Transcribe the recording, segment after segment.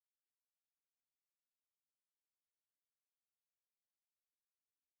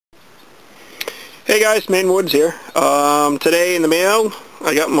Hey guys, Main Woods here. Today in the mail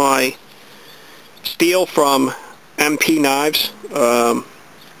I got my steel from MP Knives.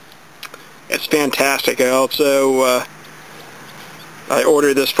 It's fantastic. I also I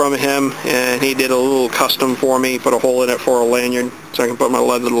ordered this from him and he did a little custom for me, put a hole in it for a lanyard so I can put my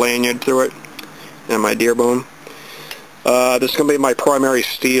leather lanyard through it and my deer bone. This is going to be my primary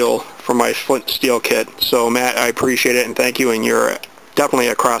steel for my Flint steel kit. So Matt, I appreciate it and thank you, and you're definitely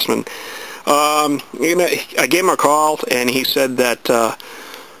a craftsman. I gave him a call and he said that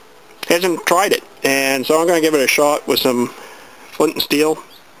he hasn't tried it, and so I'm going to give it a shot with some flint and steel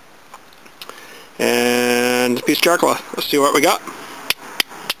and a piece of charcoal. Let's see what we got.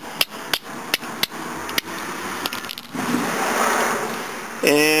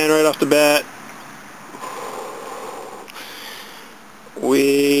 And right off the bat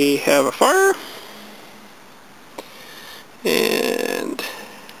we have a fire, and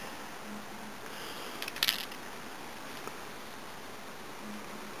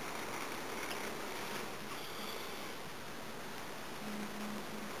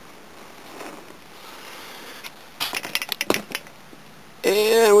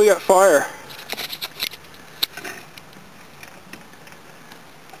we got fire.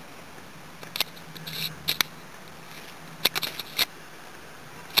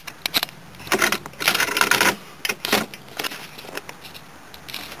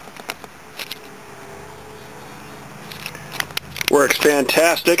 Works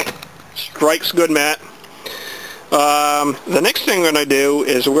fantastic. Strikes good, Matt. The next thing I'm going to do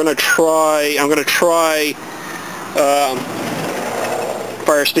is I'm going to try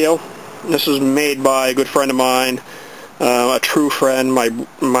fire steel. This is made by a good friend of mine, a true friend,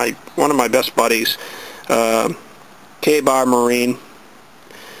 one of my best buddies, K-Bar Marine.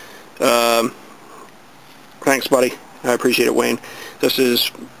 Thanks, buddy. I appreciate it, Wayne. This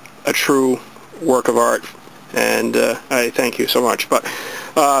is a true work of art, and I thank you so much. But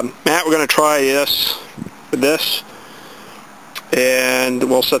Matt, we're going to try this with this, and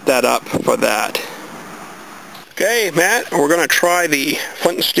we'll set that up for that. Okay, Matt, we're going to try the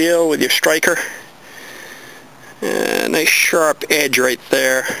flint and steel with your striker. Nice sharp edge right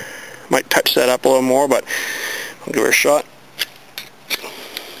there. Might touch that up a little more, but we'll give it a shot.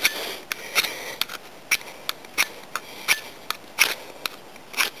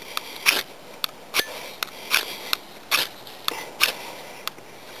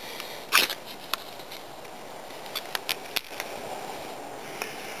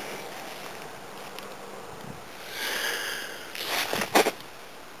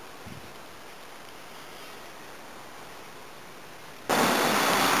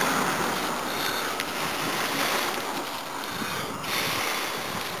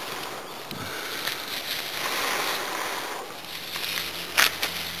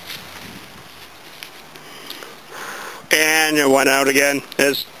 And it went out again,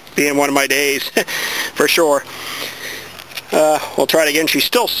 as being one of my days, for sure. We'll try it again. She's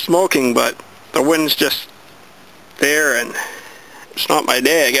still smoking, but the wind's just there, and it's not my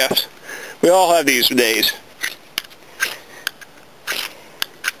day, I guess. We all have these days.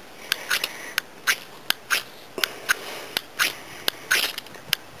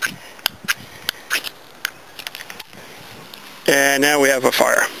 And now we have a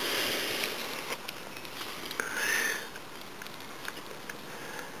fire.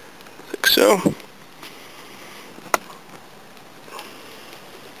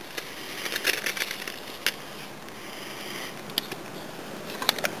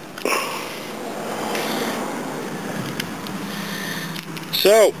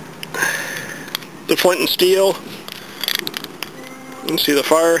 So the flint and steel, you can see the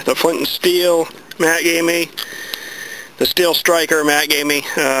fire. The flint and steel Matt gave me, the steel striker Matt gave me,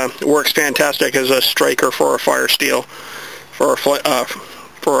 works fantastic as a striker for a fire steel, for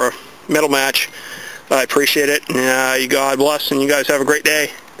a metal match. I appreciate it. You God bless, and you guys have a great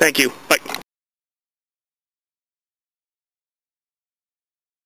day. Thank you. Bye.